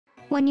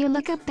when you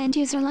look up end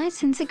user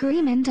license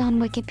agreement on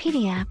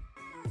Wikipedia.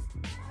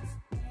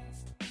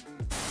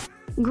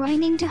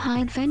 Grinding to high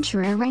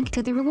adventurer rank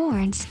to the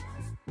rewards.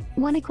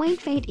 1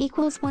 acquaint fate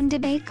equals 1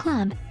 debate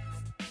club.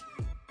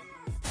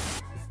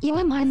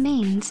 UMI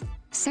mains,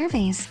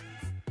 surveys.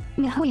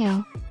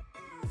 Mihoyo.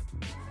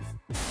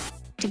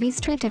 To be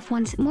stripped of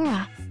one's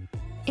Mora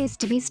is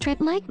to be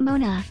stripped like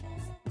Mona,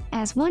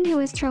 as one who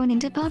is thrown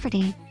into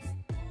poverty.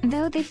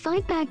 Though they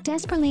fight back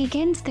desperately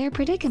against their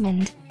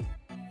predicament,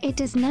 it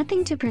does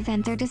nothing to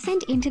prevent their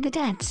descent into the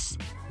depths.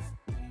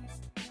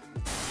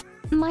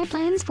 My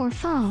plans for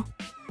fall.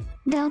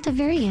 Delta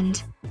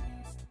variant.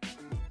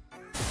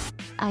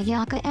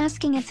 Ayaka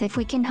asking us if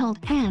we can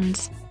hold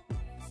hands.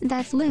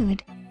 That's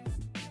lewd.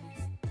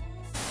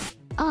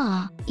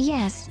 Ah,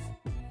 yes.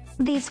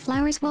 These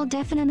flowers will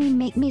definitely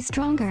make me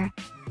stronger.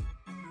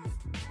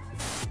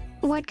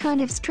 What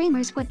kind of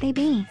streamers would they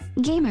be?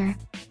 Gamer.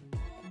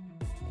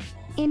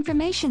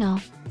 Informational.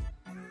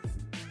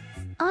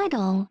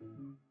 Idle.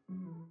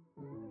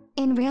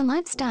 In real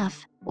life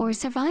stuff, or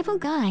survival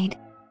guide.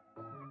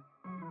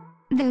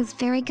 Those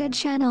very good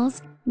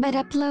channels, but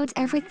uploads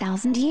every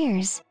 1,000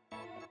 years.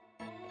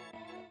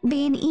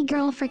 Be an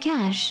e-girl for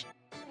cash.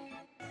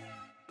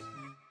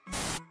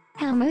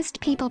 How most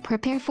people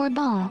prepare for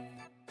ball.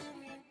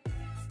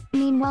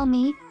 Meanwhile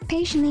me,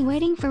 patiently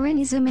waiting for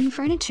Inizuman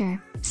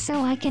furniture,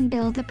 so I can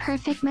build the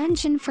perfect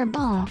mansion for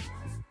ball.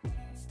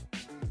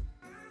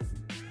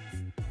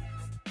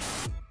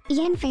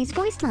 Yenfei's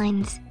voice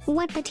lines,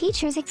 what the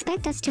teachers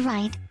expect us to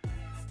write.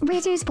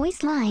 Rizer's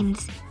voice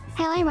lines,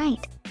 how I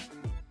write.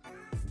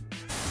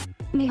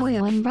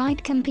 Mihoyo and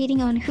Bright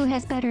competing on who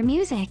has better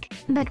music,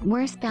 but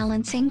worse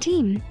balancing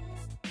team.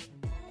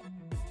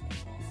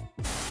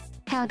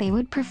 How they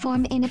would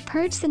perform in a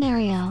purge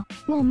scenario,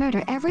 will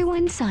murder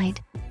everyone's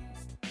sight.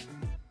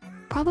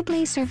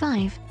 Probably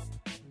survive.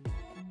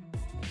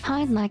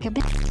 Hide like a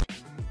bitch.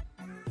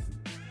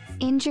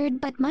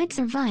 Injured but might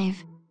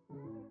survive.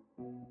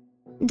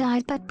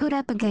 Died but put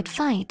up a good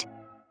fight.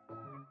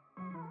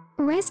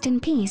 Rest in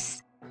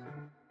peace.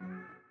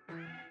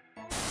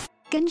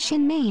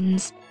 Genshin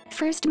mains.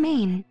 First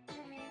main.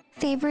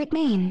 Favorite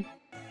main.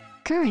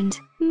 Current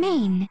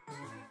main.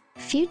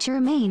 Future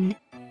main.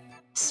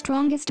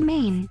 Strongest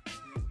main.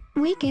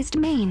 Weakest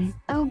main.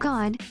 Oh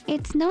god,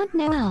 it's not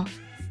Noel.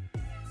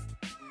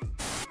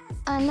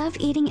 I love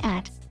eating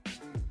at.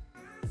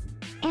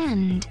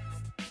 And.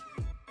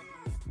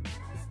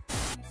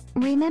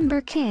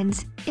 Remember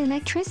kids,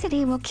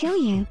 electricity will kill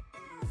you.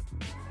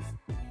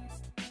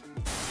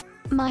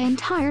 My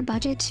entire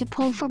budget to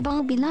pull for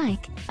ball be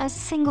like a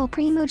single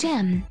primo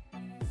gem.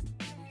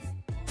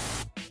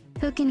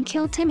 Who can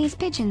kill Timmy's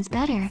pigeons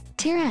better?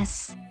 Tier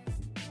S.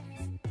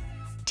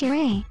 Tier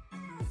A.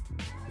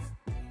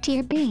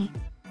 Tier B.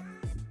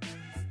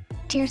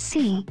 Tier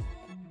C.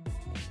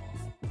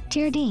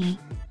 Tier D.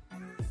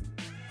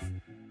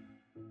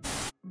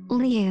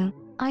 Liu,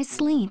 I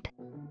sleep.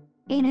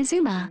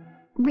 Inazuma,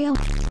 real.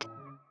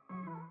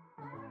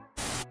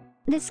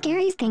 The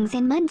scariest things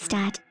in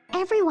Mudstadt,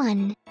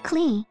 everyone.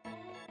 Klee,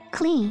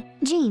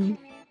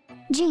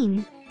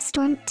 Jean,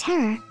 Storm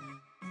Terror,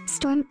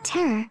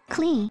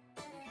 Klee.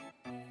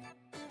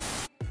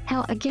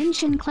 How a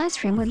Genshin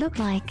classroom would look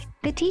like,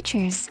 the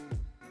teachers.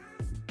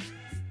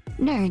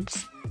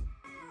 Nerds.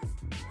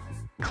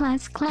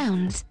 Class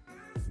clowns.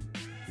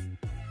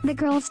 The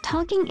girls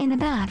talking in the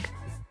back.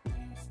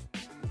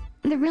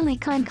 The really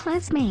kind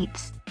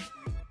classmates.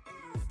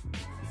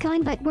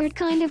 Kind but weird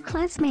kind of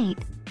classmate.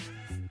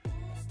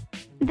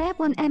 That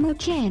one emo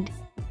kid.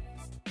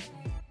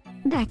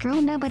 That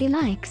girl nobody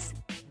likes.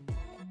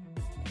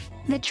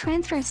 The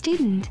transfer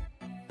student.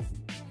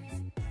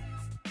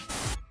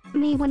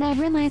 Me when I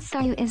realize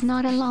Sayu is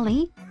not a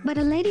lolly, but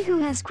a lady who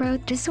has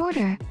growth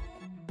disorder.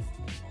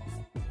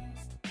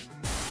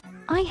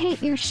 I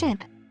hate your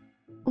ship.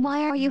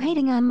 Why are you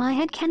hating on my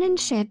headcanon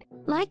ship,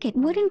 like it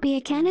wouldn't be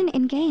a canon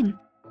in-game?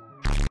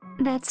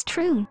 That's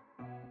true.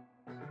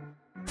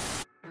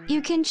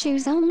 You can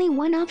choose only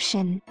one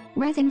option,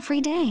 Resin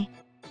Free Day.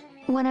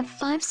 1 of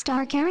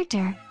 5-star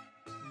character.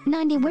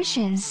 90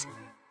 wishes.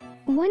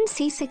 1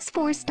 C6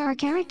 4-star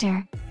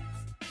character.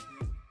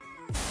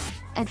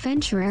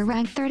 Adventurer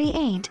rank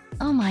 38,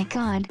 oh my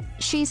god,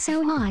 she's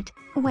so hot,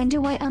 when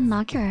do I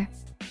unlock her?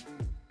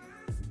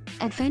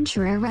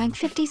 Adventurer rank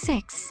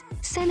 56,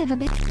 son of a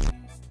bitch.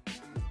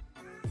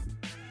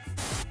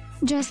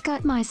 Just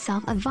got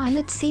myself a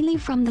violet Sealy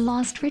from the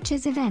Lost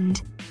Riches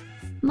event.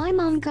 My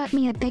mom got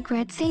me a big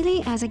red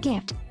Sealy as a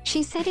gift,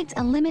 she said it's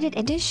a limited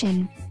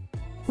edition.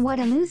 What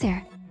a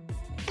loser.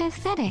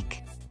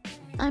 Pathetic.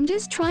 I'm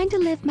just trying to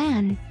live,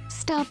 man,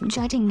 stop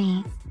judging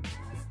me.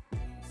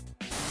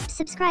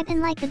 Subscribe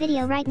and like the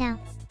video right now.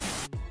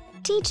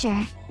 Teacher,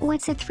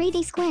 what's a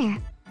 3D square?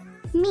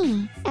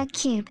 Me, a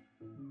cube.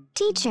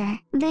 Teacher,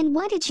 then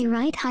why did you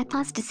write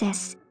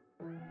hypostasis?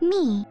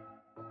 Me.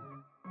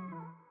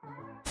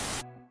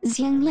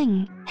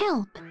 Xiangling,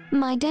 help,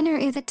 my dinner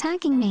is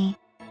attacking me.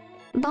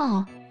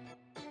 Ball.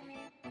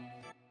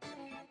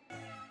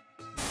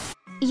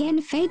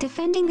 Yanfei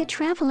defending the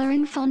traveler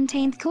in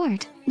Fontaine's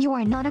court. You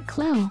are not a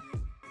clo.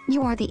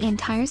 You are the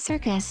entire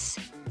circus.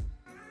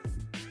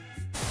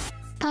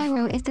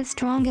 Pyro is the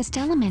strongest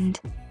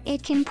element.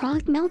 It can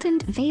proc melt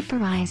and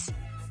vaporize.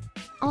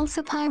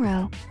 Also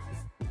pyro.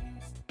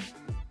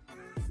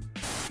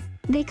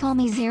 They call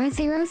me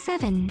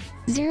 007.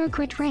 0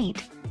 crit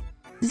rate.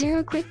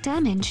 0 crit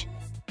damage.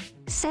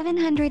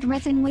 700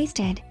 resin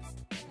wasted.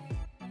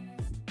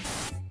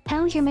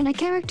 How human a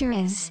character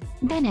is.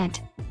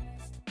 Bennett.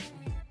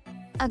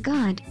 A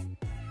god.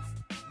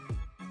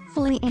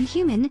 Fully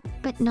inhuman,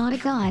 but not a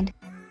god.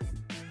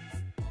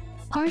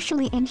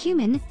 Partially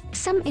inhuman,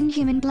 some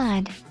inhuman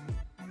blood.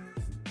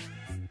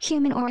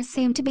 Human or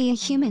assumed to be a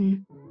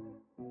human.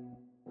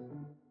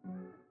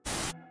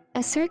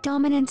 Assert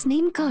dominance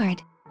name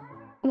card.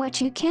 What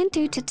you can't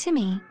do to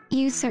Timmy,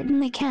 you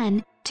certainly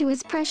can, to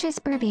his precious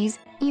burbies,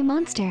 you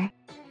monster.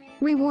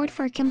 Reward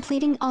for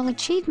completing all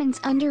achievements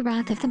under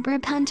Wrath of the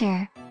Burb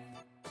Hunter.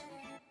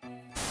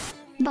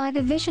 By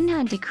the Vision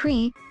Hunt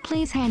decree,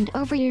 please hand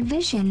over your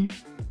vision.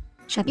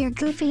 Shut your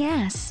goofy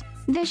ass,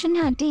 Vision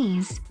Hunt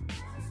D's.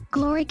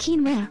 Glory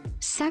Kinra,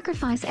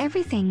 sacrifice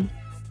everything.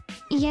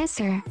 Yes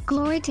sir,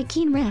 glory to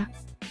Kinra.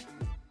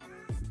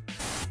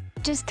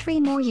 Just 3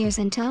 more years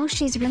until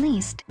she's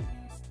released.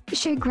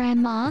 Sure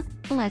grandma,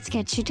 let's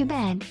get you to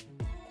bed.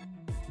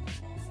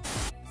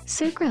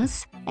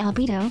 Sucrose,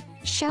 albedo,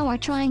 shower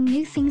trying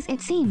new things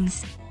it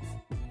seems.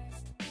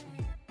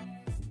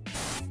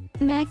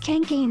 Mac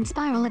Kenke and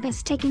Spiral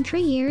Abyss taking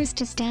 3 years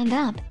to stand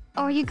up.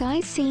 Are you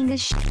guys seeing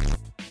this sh**?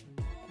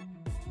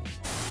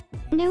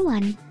 No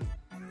one.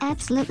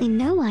 Absolutely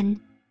no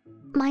one.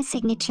 My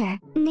signature,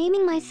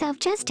 naming myself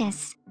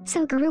Justice,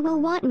 so Guru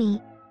will want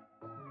me.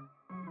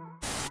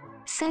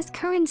 Says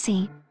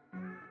Currency.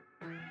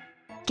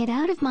 Get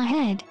out of my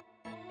head.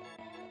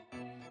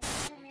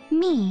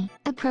 Me,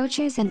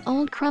 approaches an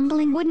old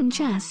crumbling wooden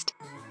chest.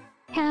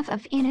 Half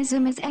of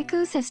Inazuma's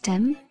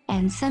ecosystem,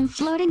 and some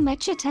floating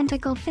mecha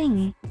tentacle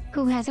thing,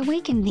 who has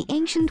awakened the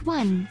Ancient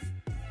One.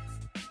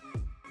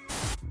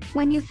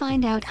 When you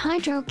find out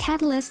Hydro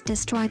Catalyst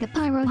destroy the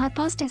Pyro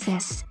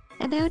Hypostasis,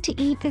 about to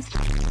eat this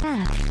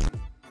path.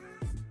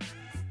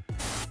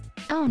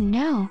 Oh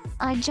no,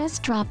 I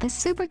just dropped a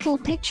super cool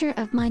picture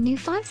of my new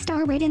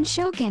 5-star rated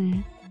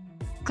Shogun.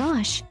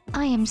 Gosh,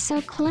 I am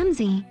so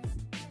clumsy.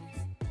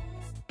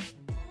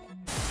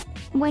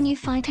 When you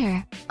fight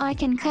her, I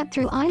can cut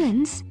through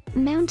islands,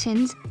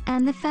 mountains,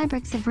 and the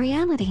fabrics of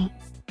reality.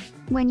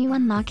 When you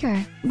unlock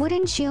her,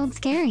 wooden shield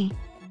scary.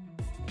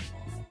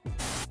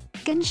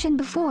 Genshin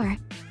before.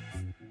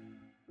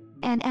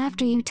 And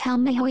after you tell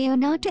MiHoYo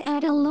not to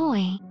add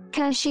alloy,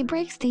 cause she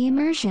breaks the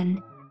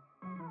immersion.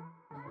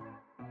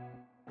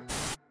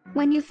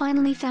 When you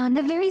finally found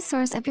the very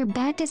source of your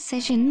bad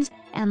decisions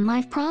and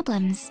life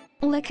problems,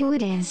 look who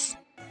it is.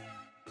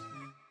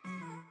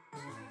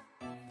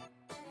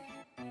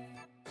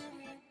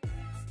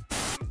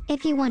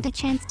 If you want a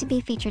chance to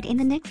be featured in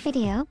the next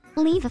video,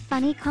 leave a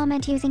funny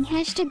comment using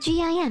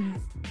 #GIM.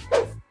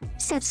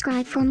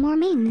 Subscribe for more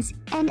memes,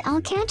 and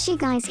I'll catch you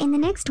guys in the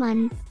next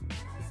one.